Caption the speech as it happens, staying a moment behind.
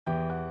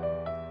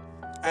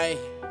Ay,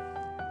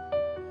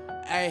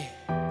 ay.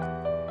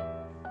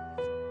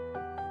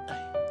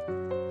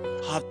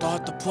 Hopped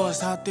off the porch,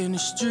 hopped in the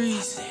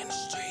streets.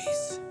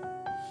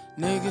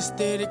 Niggas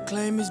steady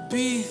claim it's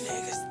beef.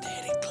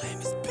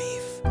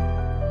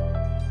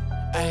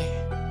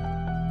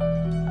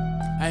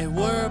 Ay,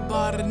 worry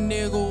about a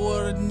nigga,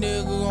 what a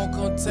nigga gon'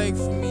 come take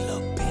from me,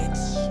 little bitch.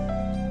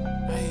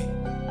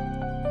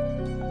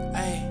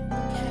 Ay,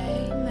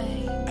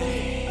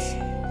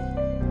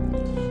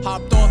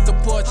 hopped off the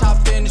porch,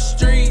 hopped in the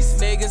streets.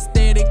 Niggas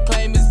steady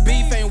claim it's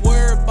beef. Ain't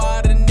worried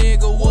about a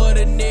nigga, what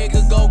a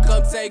nigga gon'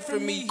 come take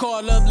from me.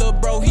 Call up lil'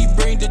 bro, he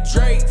bring the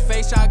Drake.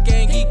 Face shot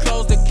gang, he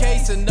closed the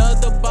case.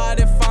 Another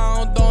body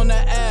found on the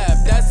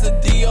app, that's a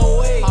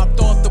DOA. Hopped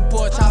off the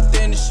porch, hopped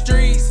in the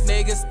streets.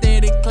 Niggas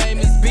steady claim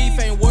it's beef.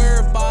 Ain't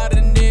worried about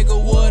a nigga,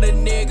 what a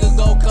nigga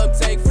gon' come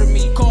take from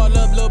me. Call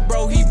up lil'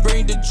 bro, he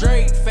bring the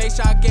Drake. Face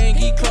shot gang,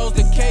 he closed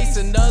the case.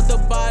 Another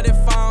body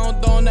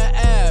found on the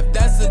app,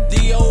 that's a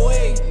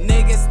DOA.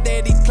 Niggas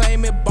steady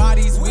claiming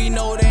bodies, we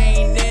know they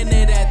ain't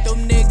into that.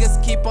 Them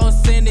niggas keep on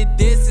sending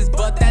disses,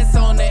 but that's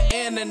on the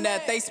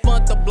internet. They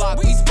spun the block,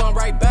 we spun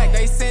right back.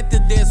 They sent the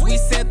diss, we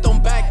sent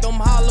them back. Them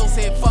hollows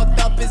hit, fucked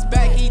up his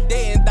back, he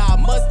didn't die,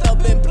 must have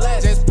been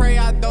blessed. Just pray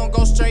I don't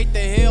go straight to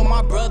hell.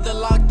 My brother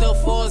locked up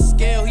for a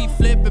scale, he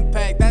flipping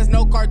pack. That's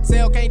no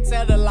cartel, can't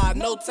tell a lie,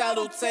 no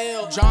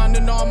tattletale.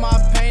 Drowning all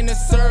my pain and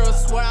sorrow,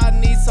 swear I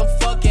need some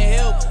fucking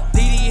help.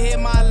 DD hit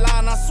my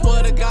line, I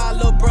swear to God,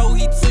 lil' bro,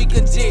 he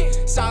tweaking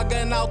jit.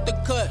 Shotgun out the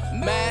cut,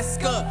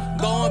 mask up,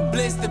 going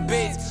blitz the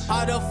bitch.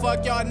 How the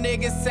fuck y'all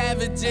niggas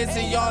savages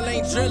and y'all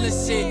ain't drilling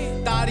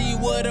shit? Thought he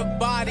with a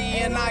body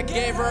and I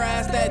gave her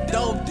ass that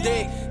dope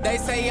dick. They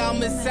say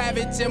I'm a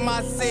savage in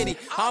my city,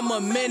 I'm a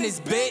menace,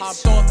 bitch.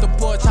 Hopped off the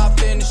porch,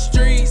 hopped in the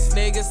streets.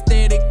 Niggas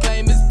steady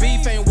claim it's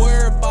beef. Ain't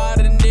worried about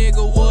a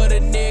nigga, what a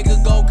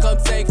nigga gon' come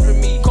take from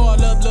me.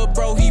 Call up lil'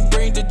 bro, he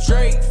bring the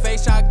Drake.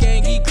 Face shot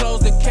gang, he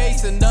closed the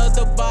case.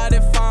 Another body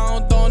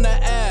found on the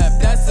app,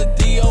 that's a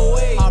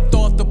DOA. Hopped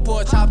off the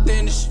porch, hopped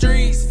in the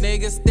streets.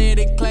 Niggas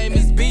steady claim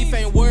it's beef.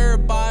 Ain't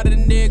worried about a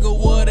nigga,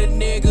 what a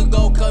nigga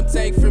gon' come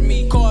take from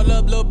me. Call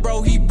up lil'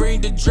 bro, he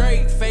bring the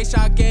Drake. Face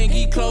shot gang,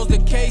 he closed the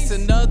case.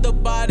 Another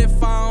body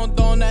found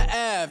on the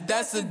app,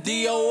 that's a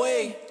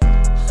DOA.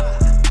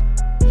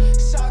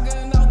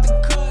 Shotgun out the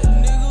cut,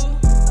 nigga.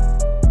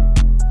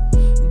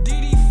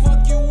 DD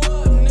fuck you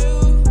up,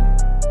 nigga.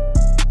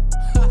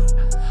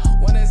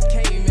 1SK,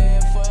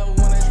 man, forever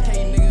 1SK,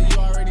 nigga. You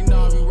already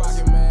know I be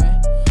rockin',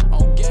 man.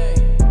 On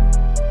game.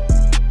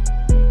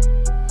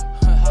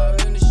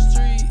 Out in the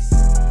streets.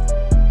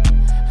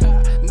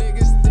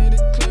 Niggas steady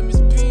claim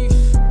it's beef.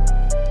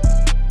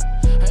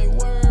 Ain't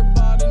worried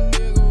about a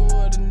nigga,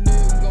 what a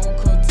nigga gon'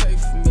 come take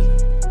from me.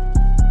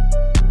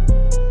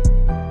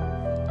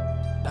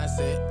 That's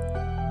it.